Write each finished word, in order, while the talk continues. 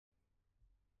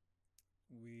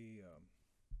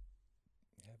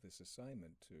have this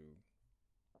assignment to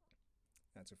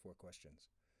answer 4 questions.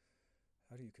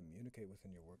 How do you communicate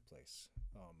within your workplace?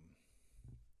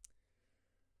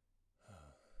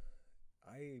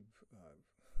 I uh,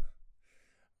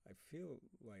 I feel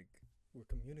like we're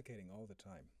communicating all the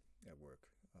time at work.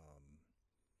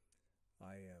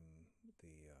 I am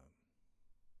the uh,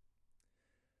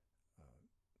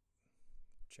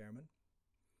 chairman,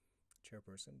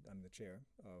 chairperson. I'm the chair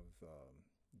of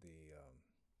the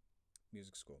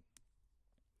music school,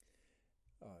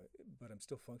 but I'm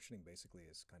still functioning basically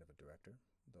as kind of a director,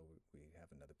 though we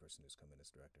have another person who's come in as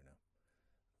director now.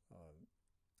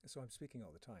 So I'm speaking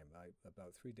all the time.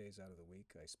 About 3 days out of the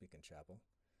week, I speak in chapel.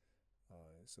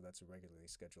 So that's a regularly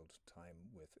scheduled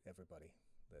time with everybody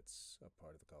that's a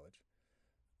part of the college.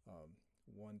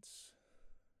 Once,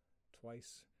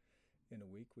 twice in a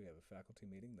week, we have a faculty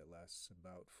meeting that lasts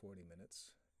about 40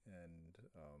 minutes, and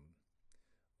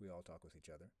we all talk with each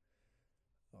other.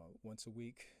 Once a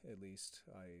week, at least,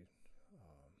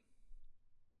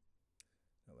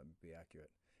 now let me be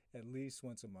accurate. At least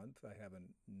once a month, I have a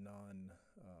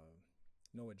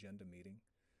no agenda meeting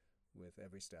with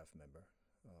every staff member.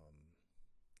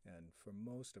 And for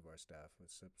most of our staff,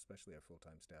 especially our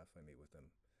full-time staff, I meet with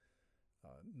them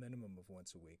minimum of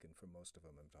once a week, and for most of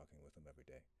them, I'm talking with them every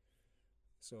day.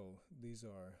 So these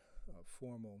are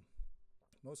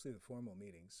mostly the formal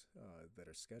meetings that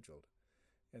are scheduled,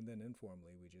 and then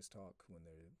informally we just talk when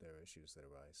there are issues that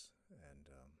arise. And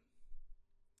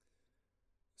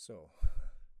so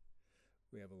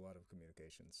we have a lot of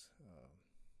communications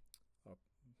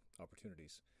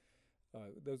opportunities.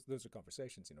 Those are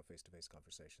conversations, face-to-face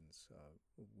conversations.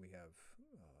 We have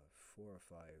 4 or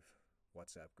 5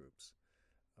 WhatsApp groups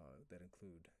that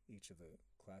include each of the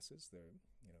classes. There are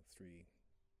 3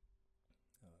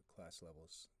 class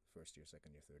levels: first year,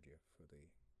 second year, third year for the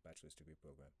bachelor's degree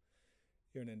program.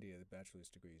 Here in India, the bachelor's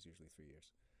degree is usually 3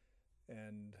 years.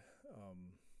 And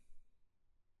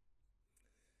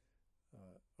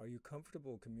are you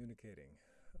comfortable communicating?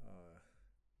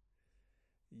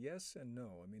 Yes and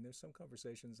no. I mean, there's some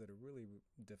conversations that are really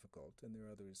difficult, and there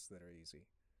are others that are easy.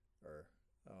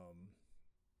 Um,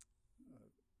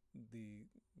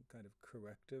 the kind of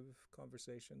corrective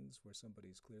conversations where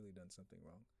somebody's clearly done something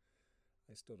wrong,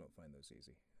 I still don't find those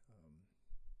easy.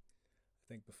 I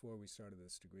think before we started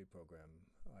this degree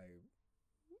program, I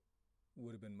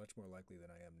would have been much more likely than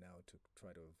I am now to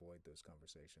try to avoid those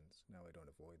conversations. Now I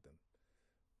don't avoid them,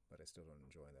 but I still don't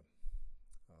enjoy them,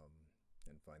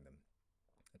 and find them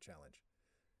a challenge.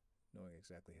 Knowing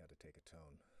exactly how to take a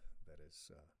tone that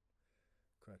is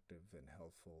corrective and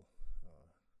helpful,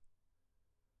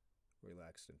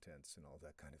 relaxed and tense, and all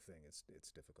that kind of thing,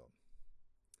 it's difficult.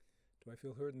 Do I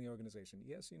feel heard in the organization?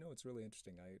 Yes, it's really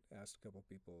interesting. I asked a couple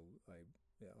people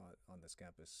on this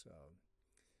campus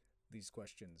these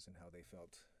questions and how they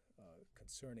felt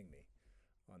concerning me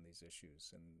on these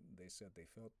issues, and they said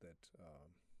they felt that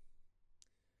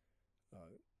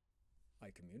I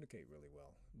communicate really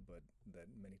well, but that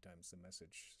many times the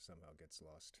message somehow gets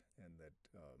lost, and that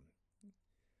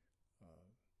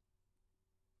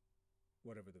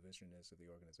whatever the vision is of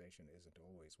the organization isn't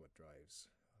always what drives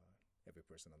every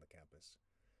person on the campus.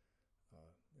 A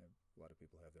lot of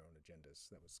people have their own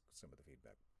agendas. That was some of the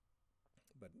feedback.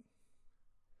 But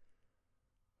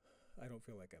I don't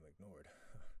feel like I'm ignored.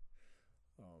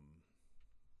 Do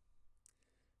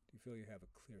you feel you have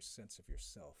a clear sense of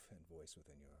yourself and voice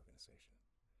within your organization?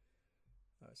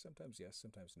 Sometimes yes,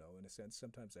 sometimes no. In a sense,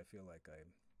 sometimes I feel like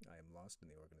I am lost in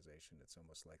the organization. It's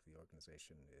almost like the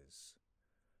organization is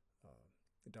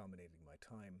dominating my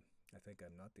time. I think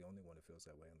I'm not the only one who feels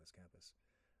that way on this campus.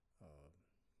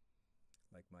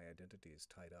 Like my identity is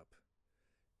tied up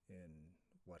in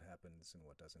what happens and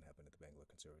what doesn't happen at the Bangalore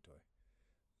Conservatory.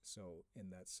 So in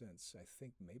that sense, I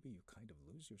think maybe you kind of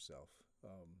lose yourself.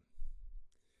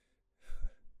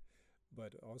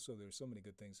 But also there's so many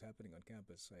good things happening on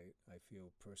campus. I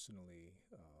feel personally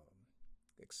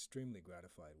extremely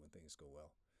gratified when things go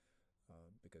well,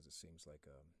 because it seems like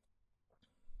a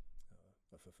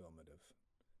fulfillment of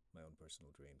my own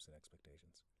personal dreams and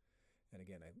expectations. And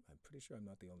again, I'm pretty sure I'm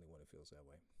not the only one who feels that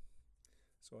way.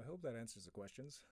 So I hope that answers the questions.